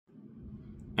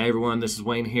Hey everyone, this is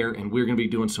Wayne here, and we're going to be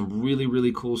doing some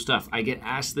really cool stuff. I get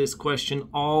asked this question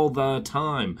all the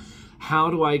time.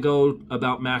 How do I go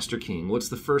about Master Keying? What's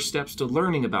the first steps to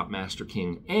learning about Master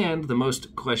Keying? And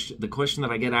the question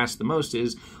that I get asked the most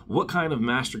is, what kind of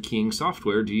Master Keying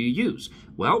software do you use?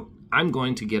 Well, I'm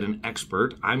going to get an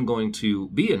expert. I'm going to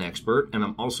be an expert, and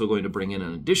I'm also going to bring in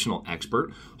an additional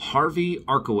expert, Harvey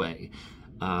Arkaway,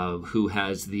 who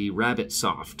has the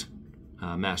RabbitSoft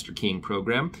Master Keying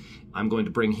program. I'm going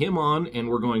to bring him on, and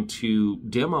we're going to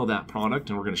demo that product,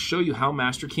 and we're going to show you how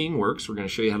Master Keying works. We're going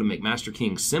to show you how to make Master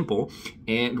Keying simple,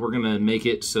 and we're going to make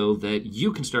it so that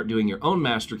you can start doing your own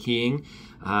Master Keying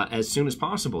as soon as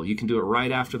possible. You can do it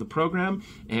right after the program,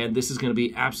 and this is going to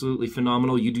be absolutely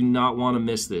phenomenal. You do not want to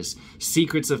miss this.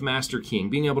 Secrets of Master Keying,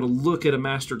 being able to look at a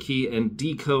master key and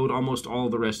decode almost all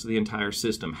the rest of the entire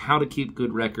system. How to keep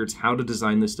good records, how to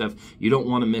design this stuff. You don't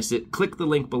want to miss it. Click the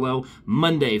link below.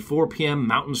 Monday, 4 p.m.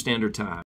 Mountain Standard Time.